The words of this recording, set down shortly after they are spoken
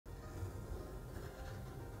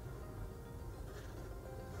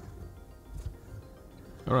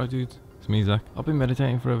Alright dudes, it's me Zach. I've been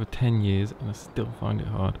meditating for over 10 years and I still find it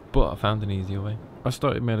hard, but I found an easier way. I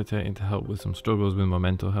started meditating to help with some struggles with my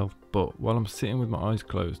mental health, but while I'm sitting with my eyes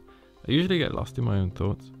closed, I usually get lost in my own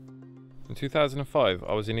thoughts. In 2005,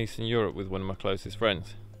 I was in Eastern Europe with one of my closest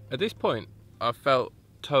friends. At this point, I felt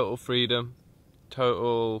total freedom,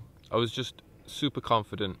 I was just super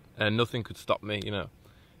confident and nothing could stop me, you know.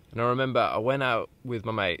 And I remember I went out with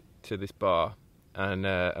my mate to this bar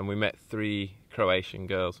and we met 3 Croatian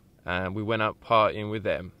girls and we went out partying with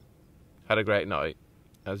them, had a great night,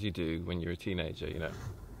 as you do when you're a teenager, you know.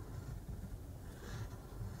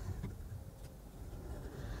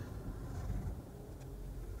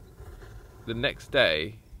 The next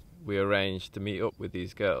day we arranged to meet up with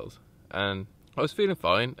these girls and I was feeling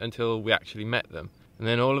fine until we actually met them, and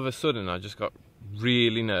then all of a sudden I just got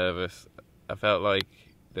really nervous. I felt like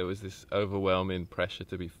there was this overwhelming pressure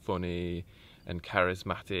to be funny and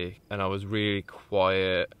charismatic, and I was really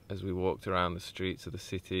quiet as we walked around the streets of the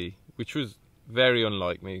city, which was very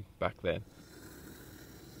unlike me back then.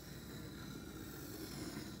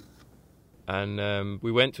 And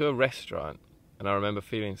we went to a restaurant and I remember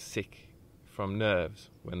feeling sick from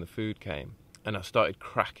nerves when the food came, and I started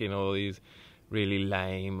cracking all these really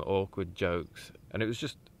lame, awkward jokes, and it was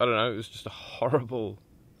just, I don't know, it was just a horrible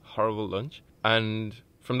lunch. And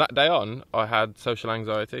from that day on I had social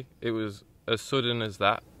anxiety. It was as sudden as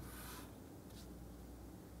that.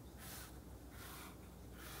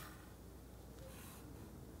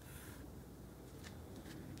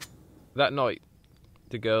 That night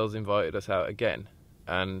the girls invited us out again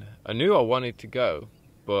and I knew I wanted to go,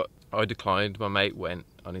 but I declined. My mate went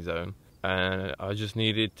on his own and I just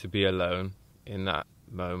needed to be alone in that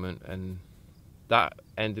moment, and that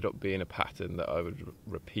ended up being a pattern that I would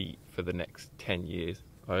repeat for the next 10 years.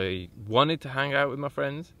 I wanted to hang out with my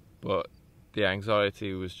friends, but the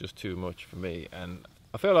anxiety was just too much for me, and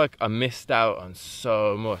I feel like I missed out on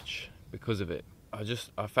so much because of it.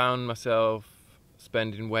 I found myself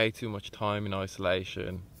spending way too much time in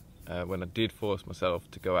isolation. When I did force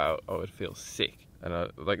myself to go out, I would feel sick, and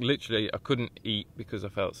I couldn't eat because I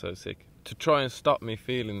felt so sick. To try and stop me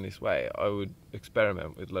feeling this way, I would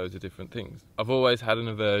experiment with loads of different things. I've always had an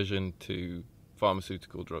aversion to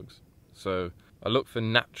pharmaceutical drugs, so I looked for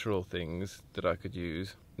natural things that I could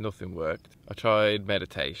use. Nothing worked. I tried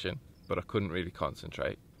meditation, but I couldn't really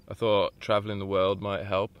concentrate. I thought traveling the world might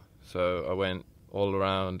help, so I went all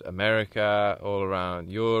around America, all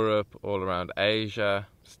around Europe, all around Asia.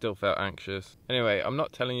 Still felt anxious. Anyway, I'm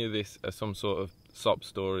not telling you this as some sort of sob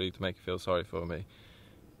story to make you feel sorry for me,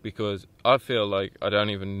 because I feel like I don't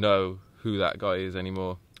even know who that guy is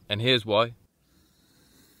anymore. And here's why.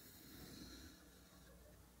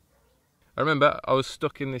 I remember I was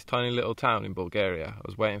stuck in this tiny little town in Bulgaria. I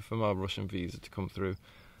was waiting for my Russian visa to come through,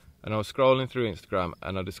 and I was scrolling through Instagram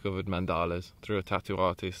and I discovered mandalas through a tattoo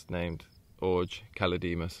artist named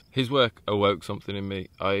Kaladimas. His work awoke something in me.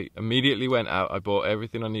 I immediately went out, I bought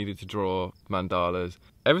everything I needed to draw mandalas.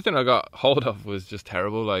 Everything I got hold of was just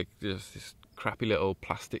terrible, like just this crappy little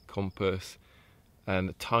plastic compass and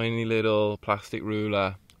a tiny little plastic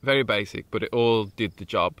ruler. Very basic, but it all did the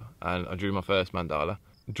job, and I drew my first mandala.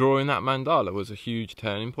 Drawing that mandala was a huge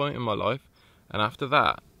turning point in my life, and after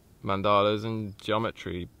that, mandalas and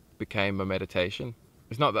geometry became a meditation.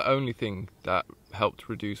 It's not the only thing that helped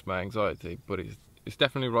reduce my anxiety, but it's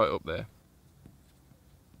definitely right up there.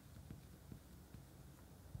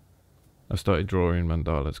 I started drawing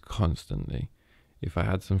mandalas constantly. If I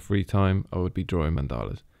had some free time, I would be drawing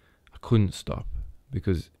mandalas. I couldn't stop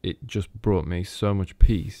because it just brought me so much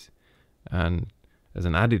peace, and as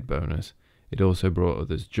an added bonus, it also brought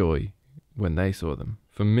others joy when they saw them.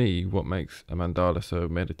 For me, what makes a mandala so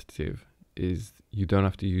meditative is you don't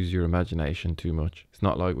have to use your imagination too much. It's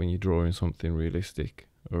not like when you're drawing something realistic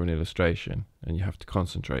or an illustration and you have to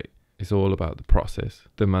concentrate. It's all about the process.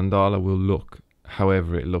 The mandala will look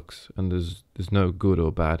however it looks, and there's no good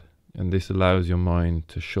or bad. And this allows your mind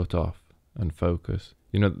to shut off and focus.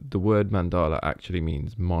 You know, the word mandala actually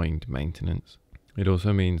means mind maintenance. It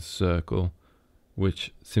also means circle,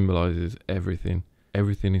 which symbolizes everything.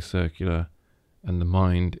 Everything is circular, and the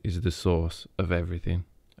mind is the source of everything.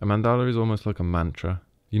 A mandala is almost like a mantra.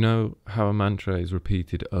 You know how a mantra is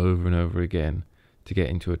repeated over and over again to get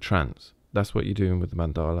into a trance? That's what you're doing with the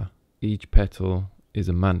mandala. Each petal is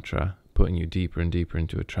a mantra, putting you deeper and deeper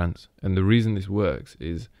into a trance. And the reason this works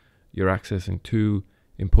is you're accessing 2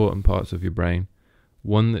 important parts of your brain.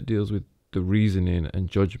 One that deals with the reasoning and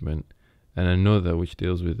judgment, and another which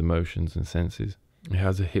deals with emotions and senses. It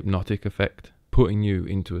has a hypnotic effect, putting you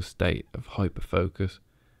into a state of hyper-focus,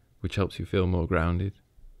 which helps you feel more grounded.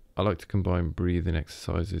 I like to combine breathing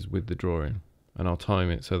exercises with the drawing. and I'll time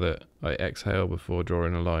it so that I exhale before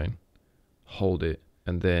drawing a line, hold it,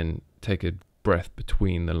 and then take a breath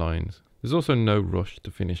between the lines. There's also no rush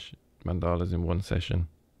to finish mandalas in one session.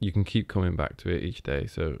 You can keep coming back to it each day.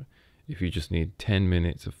 So if you just need 10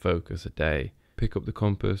 minutes of focus a day, pick up the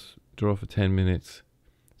compass, draw for 10 minutes.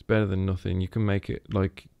 It's better than nothing. You can make it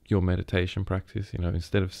like your meditation practice, you know,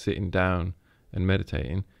 instead of sitting down and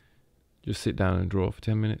meditating, just sit down and draw for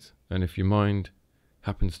 10 minutes. And if your mind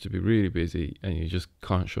happens to be really busy and you just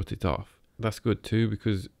can't shut it off, that's good too,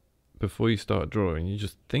 because before you start drawing, you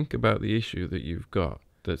just think about the issue that you've got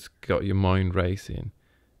that's got your mind racing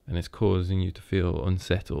and it's causing you to feel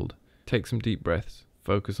unsettled. Take some deep breaths,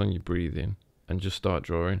 focus on your breathing, and just start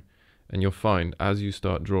drawing. And you'll find as you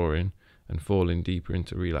start drawing and falling deeper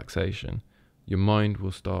into relaxation, your mind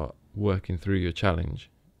will start working through your challenge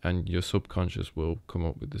and your subconscious will come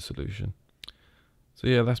up with the solution. So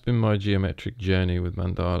yeah, that's been my geometric journey with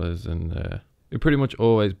mandalas, and it pretty much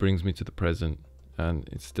always brings me to the present and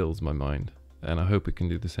it stills my mind, and I hope it can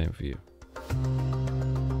do the same for you.